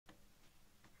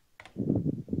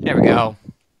There we go.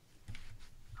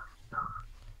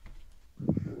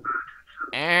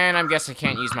 And I guess I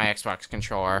can't use my Xbox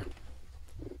controller.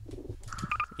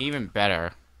 Even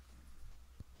better.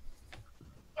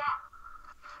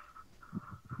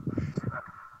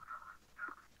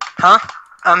 Huh?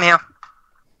 I'm here.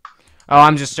 Oh,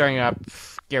 I'm just starting up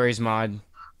Garry's mod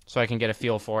so I can get a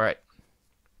feel for it.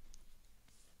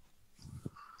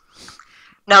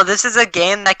 Now this is a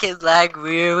game that can lag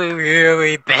really,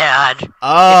 really bad.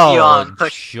 Oh, If you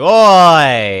push.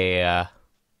 joy!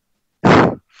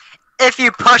 If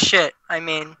you push it, I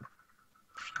mean.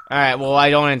 Alright, well,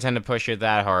 I don't intend to push it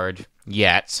that hard.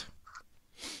 Yet.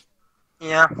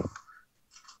 Yeah.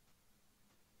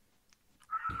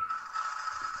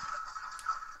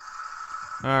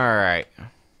 Alright.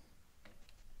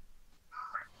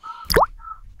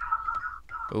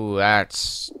 Ooh,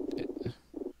 that's...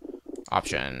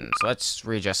 Options. Let's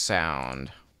readjust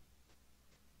sound.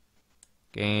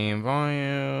 Game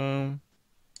volume.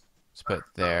 Let's put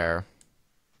there.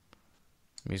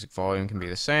 Music volume can be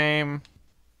the same.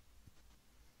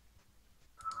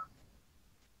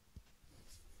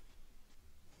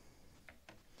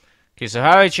 Okay, so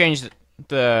how do I change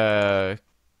the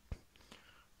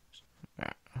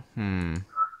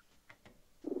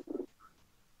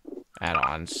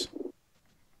add-ons?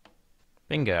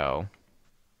 Bingo.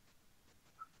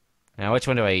 Now, which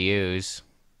one do I use?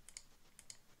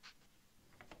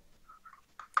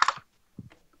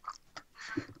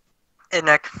 Hey,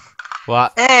 Nick.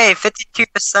 What? Hey,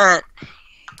 52%.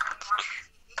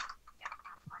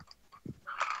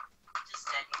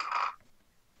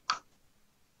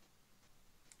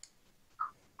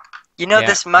 You know, Yeah,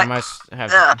 this I might. must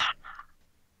have...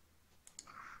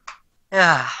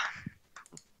 Yeah.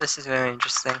 This is very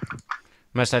interesting.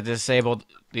 Must have disabled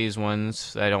these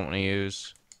ones that I don't want to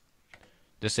use.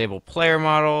 Disable player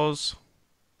models.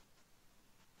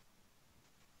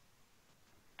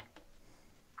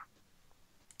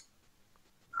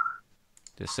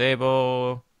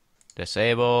 Disable.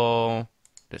 Disable.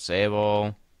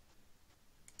 Disable.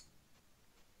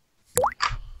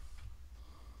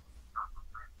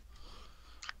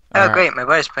 Oh, Alright. great, my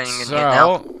buddy's playing in here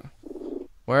now.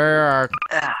 Where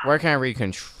can I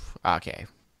recontrol? Okay.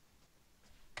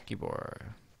 Keyboard.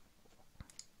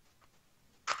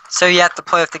 So you have to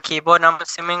play with the keyboard, I'm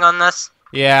assuming, on this?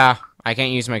 Yeah, I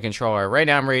can't use my controller. Right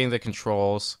now I'm reading the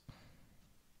controls.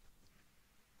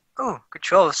 Ooh,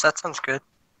 controls, that sounds good.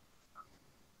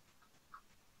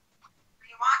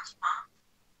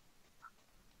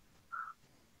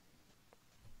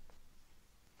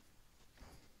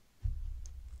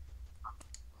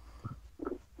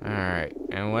 Alright,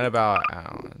 and what about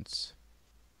add-ons?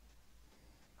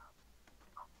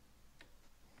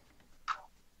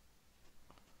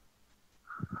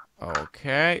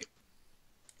 Okay.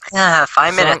 Yeah,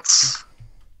 5 minutes.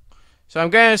 So I'm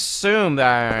gonna assume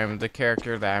that I'm the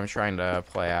character that I'm trying to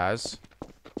play as.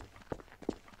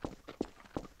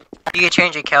 You can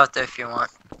change your character if you want.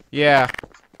 Yeah,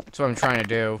 that's what I'm trying to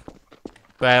do.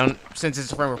 But I don't, since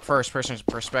it's from a first person's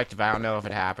perspective, I don't know if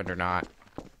it happened or not.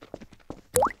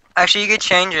 Actually, you could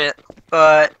change it,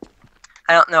 but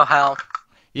I don't know how.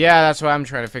 Yeah, that's what I'm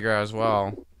trying to figure out as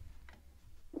well.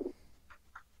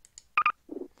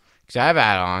 Because I have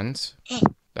add-ons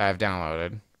that I've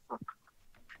downloaded.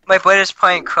 My brother's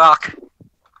playing Croc.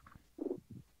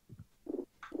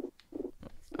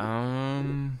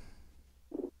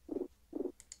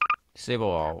 Disable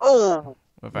all. Oh!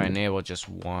 If I enable just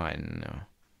one.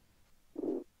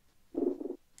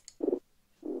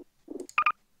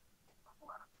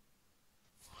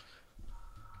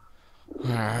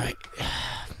 Alright.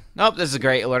 Nope, this is a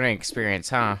great learning experience,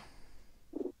 huh?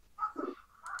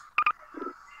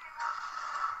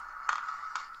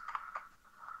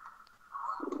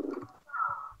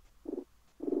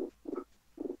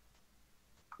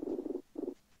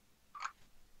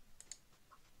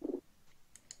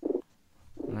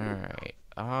 Alright.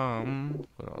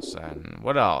 What else then?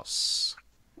 What else?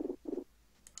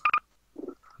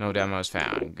 No demos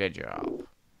found. Good job.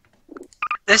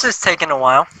 This is taking a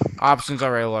while. Options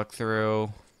already looked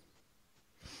through.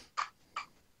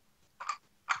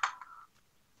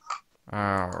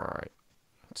 Alright.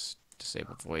 Let's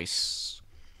disable voice.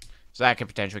 So that could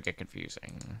potentially get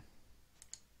confusing.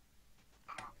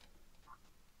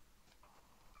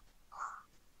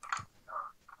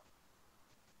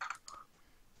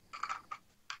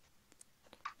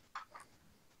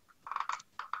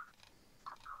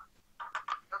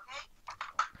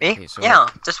 Me? Okay, so yeah,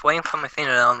 just waiting for my thing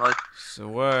to download. So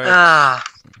what?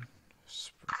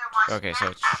 Okay, so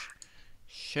it's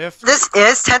shift. This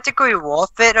is technically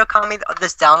worth it, Okami,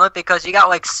 this download, because you got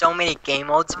like so many game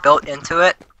modes built into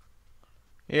it.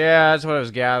 Yeah, that's what I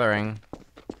was gathering.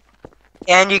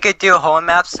 And you could do a whole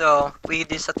map, so we could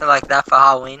do something like that for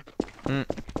Halloween. Mm.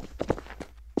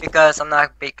 Because I'm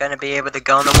not gonna be able to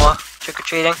go no more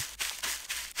trick-or-treating.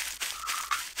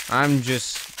 I'm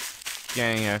just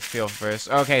getting a feel for this.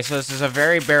 Okay, so this is a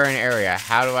very barren area.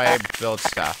 How do I build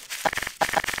stuff?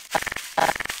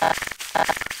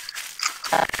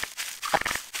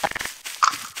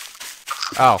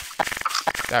 Oh,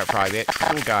 that would probably be it.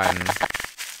 Tool gun.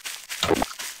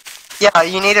 Yeah,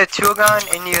 you need a tool gun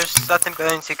and use certain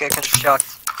buildings to get construct.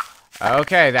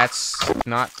 Okay, that's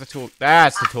not the tool.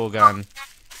 That's the tool gun.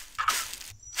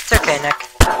 It's okay, Nick.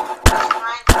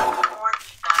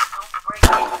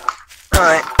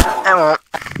 Alright, I won't.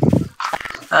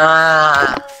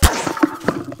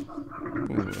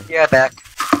 Ooh. Yeah, back.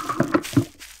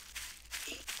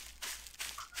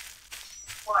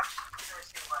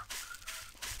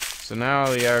 So now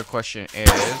the other question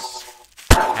is,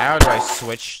 how do I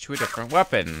switch to a different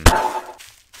weapon?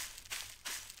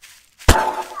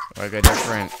 Like a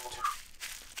different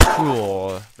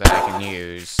tool that I can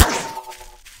use.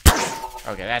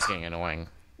 Okay, that's getting annoying.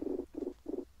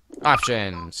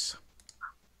 Options.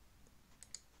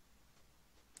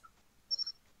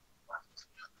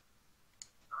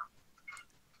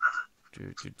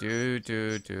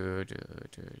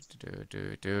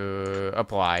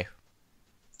 Apply.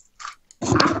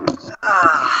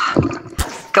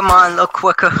 Come on, a little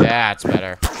quicker. That's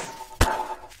better.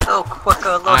 A little quicker,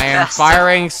 a little I am faster.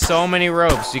 firing so many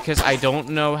ropes because I don't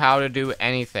know how to do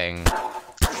anything.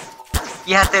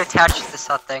 You have to attach it to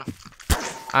something.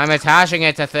 I'm attaching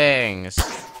it to things.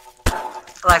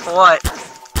 Like what?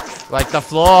 Like the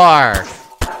floor.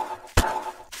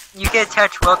 You can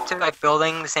attach rope to like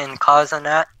buildings and cars and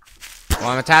that. Well,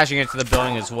 I'm attaching it to the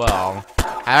building as well.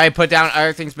 How do I put down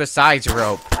other things besides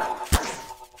rope?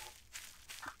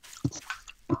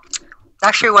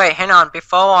 Actually, wait, hang on.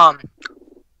 Before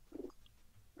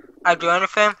I do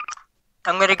anything,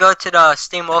 I'm gonna go to the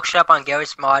Steam Workshop on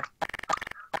Garry's mod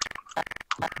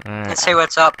and Alright. see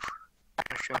what's up.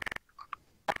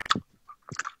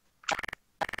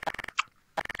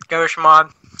 Garry's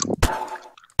mod.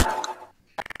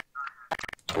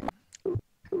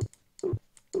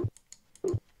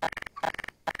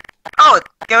 Oh,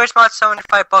 Garry's mod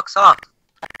 $75 off.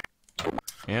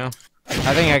 Yeah.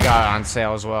 I think I got it on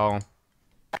sale as well.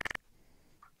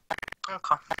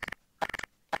 Okay.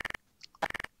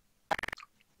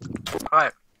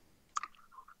 Alright.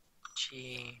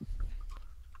 Gee.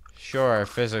 Sure,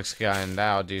 physics gun,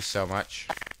 that'll do so much.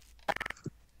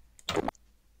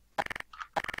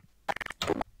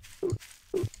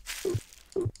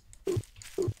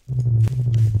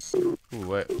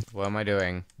 Ooh, what am I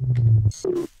doing?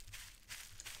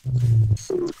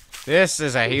 This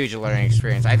is a huge learning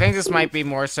experience. I think this might be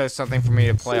more so something for me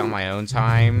to play on my own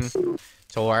time,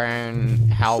 to learn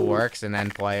how it works and then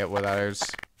play it with others.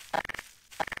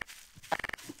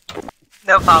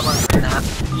 No problem with that.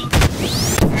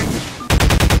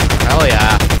 Hell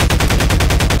yeah.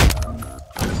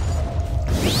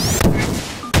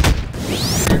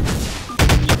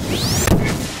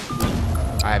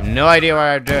 I have no idea what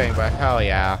I'm doing, but hell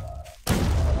yeah.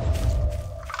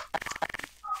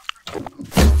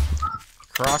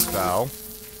 Crossbow.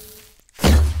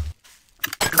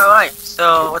 Alright,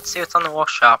 so let's see what's on the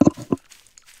workshop.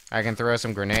 I can throw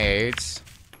some grenades.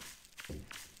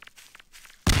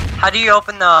 How do you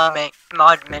open the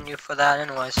mod menu for that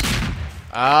anyways?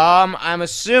 I'm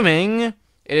assuming it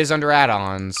is under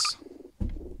add-ons.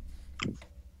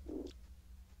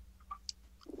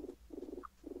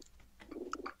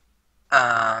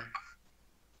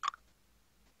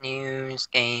 News,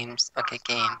 games, okay,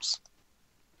 games.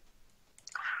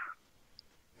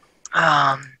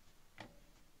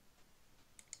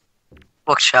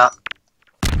 Workshop.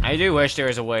 I do wish there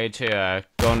was a way to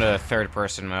go into the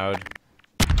third-person mode.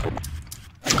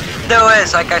 There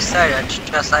is, like I said, it's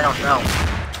just I don't know.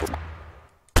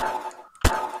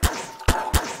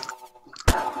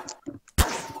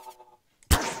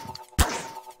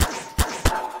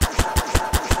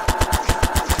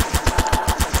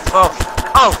 Whoa.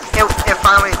 Oh, it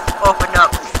finally opened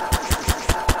up.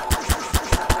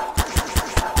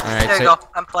 Alright, There you so... go.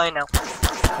 I'm playing now.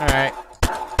 Alright.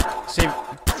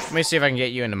 Let me see if I can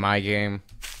get you into my game.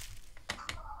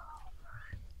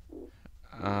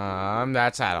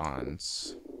 That's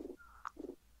add-ons.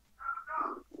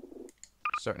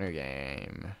 Start new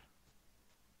game.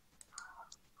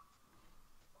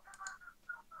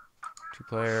 2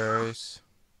 players.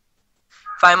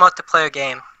 Find multiplayer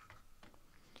game.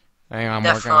 Hang on, I'm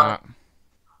Def, working on it.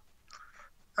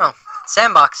 Oh,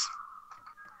 sandbox.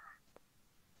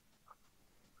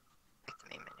 Pick the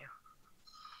main menu.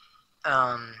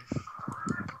 Um.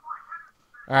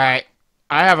 Alright.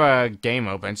 I have a game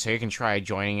open, so you can try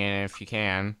joining in if you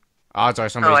can. Odds are Oh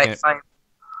somebody's wait, fine.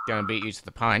 gonna beat you to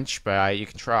the punch, but you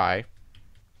can try.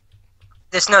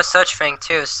 There's no such thing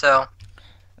too, so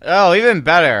Oh, even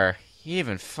better.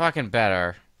 Even fucking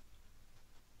better.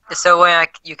 is there a way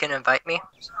you can invite me?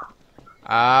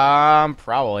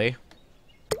 Probably.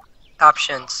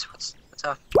 Options. What's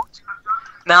up?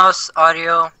 Mouse,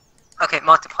 audio. Okay,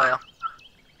 multiplayer.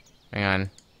 Hang on.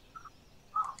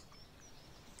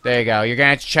 There you go. You're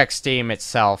gonna have to check Steam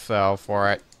itself, though,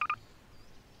 for it.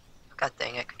 God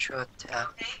dang it, control tab.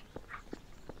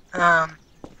 Um.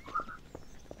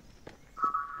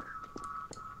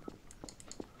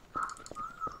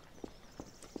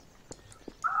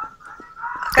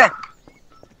 Okay.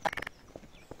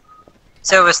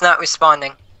 So it's not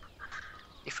responding.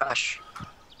 Refresh.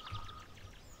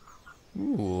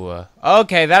 Ooh.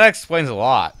 Okay, that explains a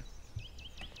lot.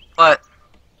 What?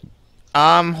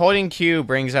 Holding Q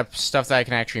brings up stuff that I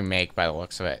can actually make by the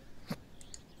looks of it.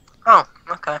 Oh,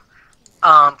 okay.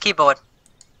 Keyboard.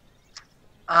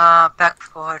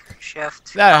 Backboard,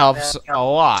 shift. That helps a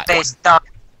lot. Space, duck.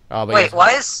 Oh, but Wait,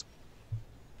 why is...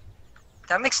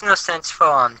 That makes no sense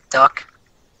for, duck.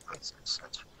 Makes no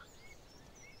sense.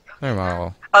 There we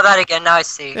go. Oh, that again, now I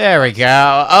see. There we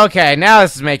go. Okay, now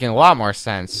this is making a lot more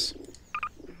sense.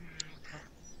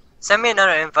 Send me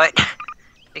another invite.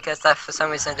 Because that for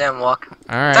some reason didn't work.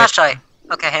 Alright. Flashlight.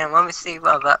 Okay, hang on, let me see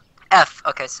what about F.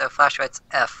 Okay, so flashlight's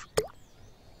F.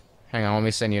 Hang on, let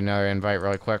me send you another invite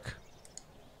really quick.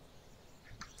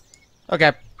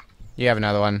 Okay. You have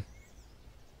another one.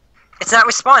 It's not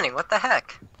responding, what the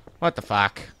heck? What the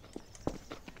fuck?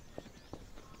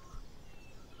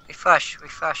 Refresh,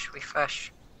 refresh,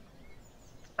 refresh.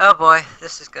 Oh boy,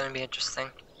 this is gonna be interesting.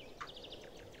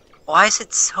 Why is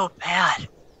it so bad?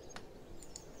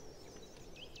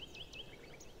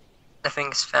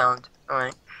 Nothing's found.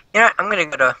 Alright. You know what? I'm gonna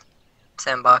go to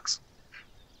Sandbox.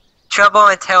 Trouble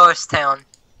in Taylor's Town.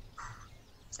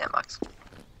 Sandbox.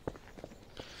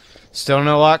 Still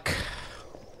no luck?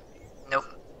 Nope.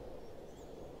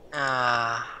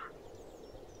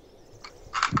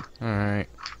 Alright.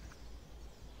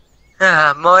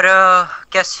 Moto,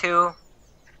 Guess Who,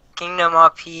 Kingdom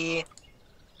RP,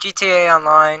 GTA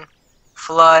Online,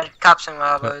 Flood, Cops and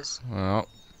Robbers, Well.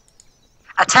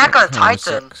 Attack on kinda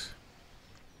Titan, sucks.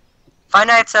 Five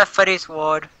Nights at Freddy's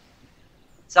World,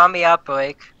 Zombie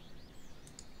Outbreak,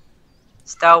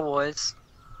 Star Wars,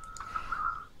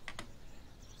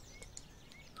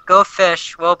 Go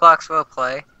Fish, Roblox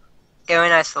Roleplay, Garry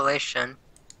in Isolation,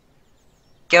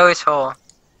 Garry's Hole.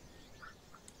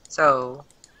 So,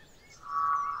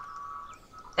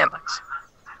 Sandbox.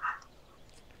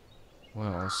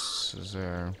 What else is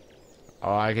there?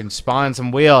 Oh, I can spawn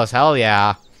some wheels. Hell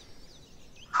yeah.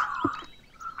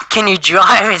 Can you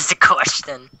drive is the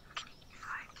question.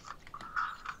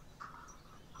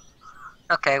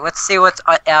 Okay, let's see what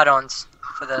add-ons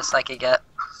for this I could get.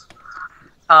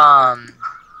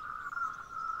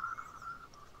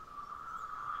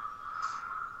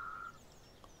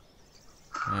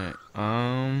 Alright,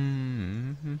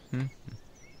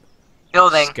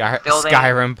 Building. Building.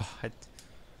 Skyrim bot.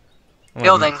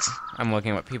 Buildings. I'm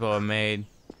looking at what people have made.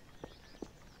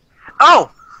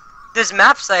 Oh! There's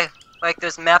maps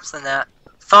there's maps in that.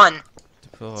 Fun.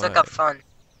 Let's look up fun.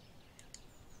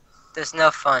 There's no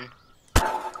fun.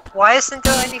 Why isn't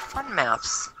there any fun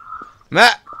maps?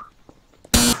 Meh!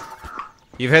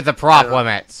 You've hit the prop Oh.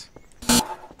 limit.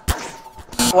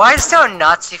 Why is there a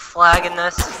Nazi flag in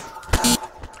this?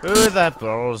 Who the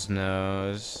balls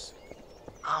knows?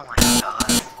 Oh my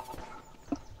god.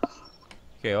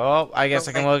 Okay, well, I guess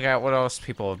I can Okay. look at what else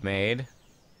people have made.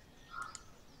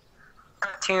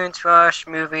 Cartoons, Rush,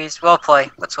 movies,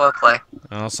 roleplay. What's roleplay?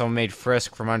 Well, someone made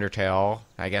Frisk from Undertale.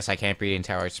 I guess I can't be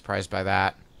entirely surprised by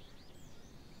that.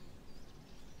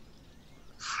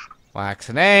 Wax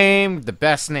a name, the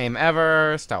best name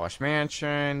ever, Stylish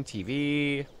Mansion,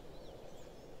 TV.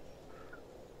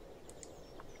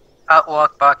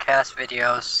 Outlook, broadcast,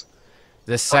 videos.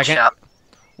 The second. Bookshop.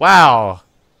 Wow!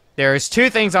 There's two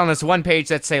things on this one page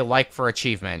that say like for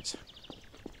achievement.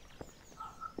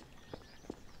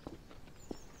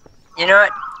 You know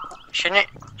what?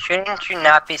 Shouldn't you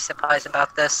not be surprised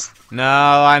about this? No,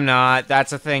 I'm not.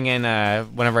 That's a thing in,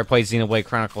 whenever I play Xenoblade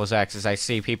Chronicles X, is I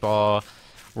see people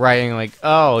writing like,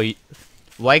 oh,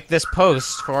 like this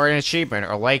post for an achievement,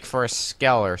 or like for a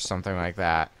skill, or something like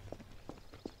that.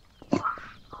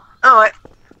 Alright.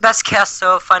 Best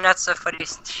Castle, Five Nights at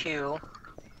Freddy's 2.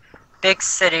 Big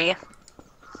City.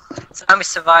 Zombie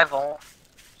Survival.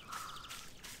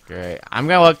 Great. I'm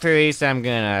gonna look through these, and I'm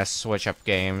gonna switch up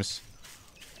games.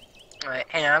 Alright,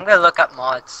 hang on, I'm gonna look up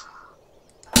mods.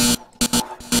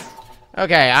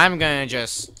 Okay, I'm gonna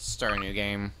just start a new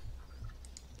game.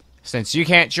 Since you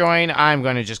can't join, I'm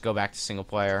gonna just go back to single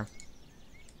player.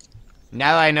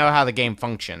 Now that I know how the game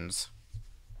functions.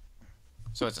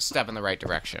 So it's a step in the right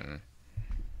direction.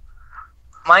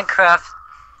 Minecraft,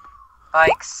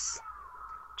 bikes,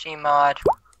 Gmod,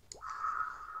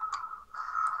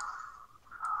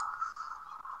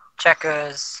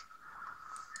 checkers.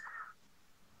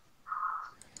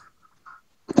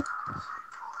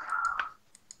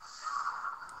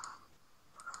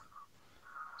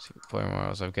 See what player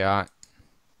models I've got.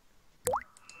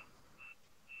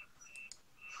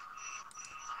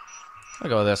 I'll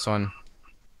go with this one.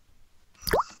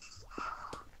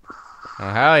 Oh,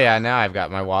 hell yeah, now I've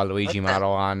got my Waluigi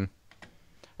model on.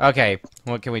 Okay,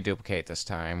 what can we duplicate this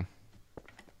time?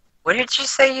 What did you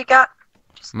say you got?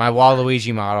 My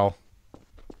Waluigi model.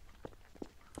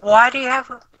 Why do you have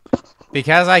a...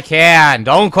 Because I can!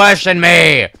 Don't question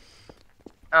me!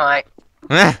 Alright.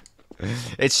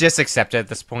 It's just accepted at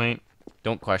this point.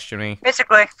 Don't question me.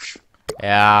 Basically.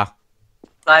 Yeah.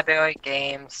 Library,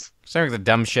 games. Some of the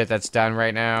dumb shit that's done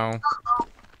right now.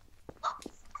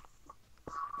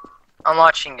 I'm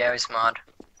watching Garry's mod.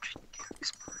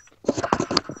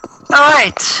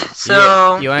 Alright,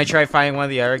 so... You want to try finding one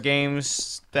of the other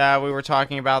games that we were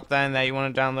talking about then that you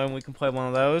want to download and we can play one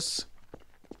of those?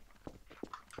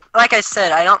 Like I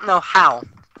said, I don't know how.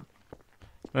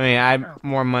 I mean, I have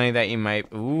more money that you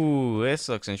might... Ooh, this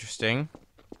looks interesting.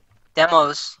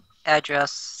 Demos,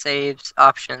 address, saves,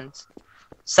 options.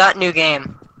 Start new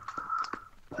game.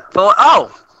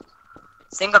 Oh!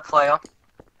 Single player.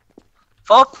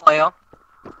 4 player.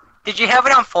 Did you have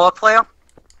it on 4 player?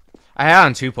 I had it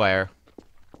on 2 player.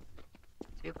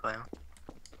 2 player.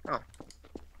 Oh.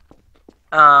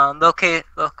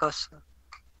 Locus.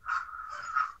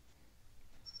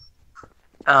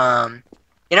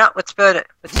 You know, let's build it.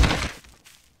 Let's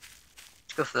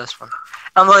go for this one.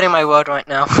 I'm loading my world right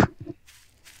now.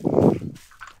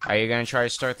 Are you gonna try to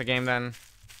start the game then?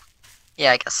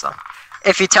 Yeah, I guess so.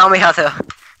 If you tell me how to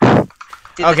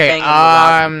do the thing.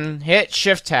 Okay, hit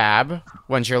Shift Tab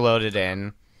once you're loaded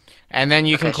in. And then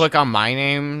you can click on my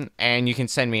name, and you can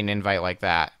send me an invite like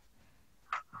that.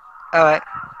 Alright.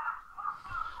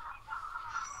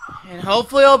 And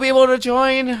hopefully I'll be able to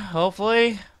join.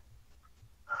 Hopefully.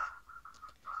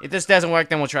 If this doesn't work,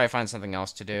 then we'll try to find something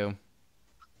else to do.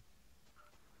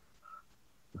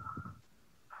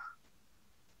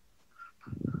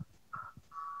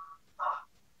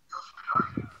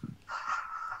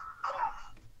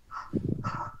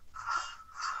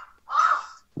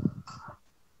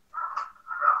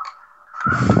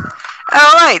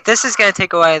 Alright, this is gonna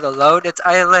take a while to load. It's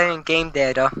idling game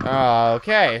data.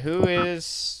 Okay, who is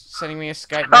sending me a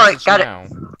Skype Alright, message got now?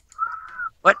 it.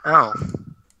 What? Oh.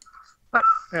 What?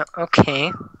 No,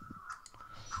 okay.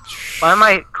 Why am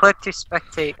I click to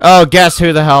spectate? Oh, guess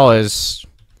who the hell is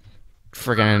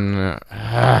friggin'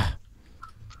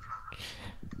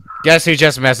 Guess who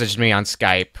just messaged me on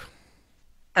Skype?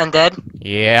 Undead?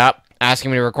 Yep,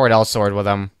 asking me to record L-Sword with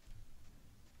him.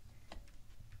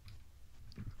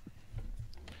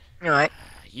 Alright.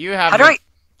 You have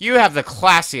you have the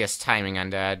classiest timing,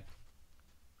 Undead.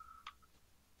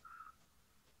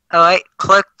 Alright,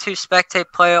 click to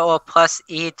spectate player or plus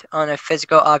E on a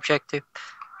physical object to...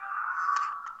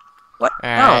 What?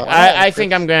 No. I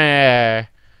think I'm gonna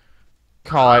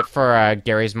call it for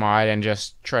Garry's mod and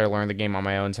just try to learn the game on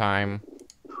my own time.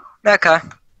 Okay.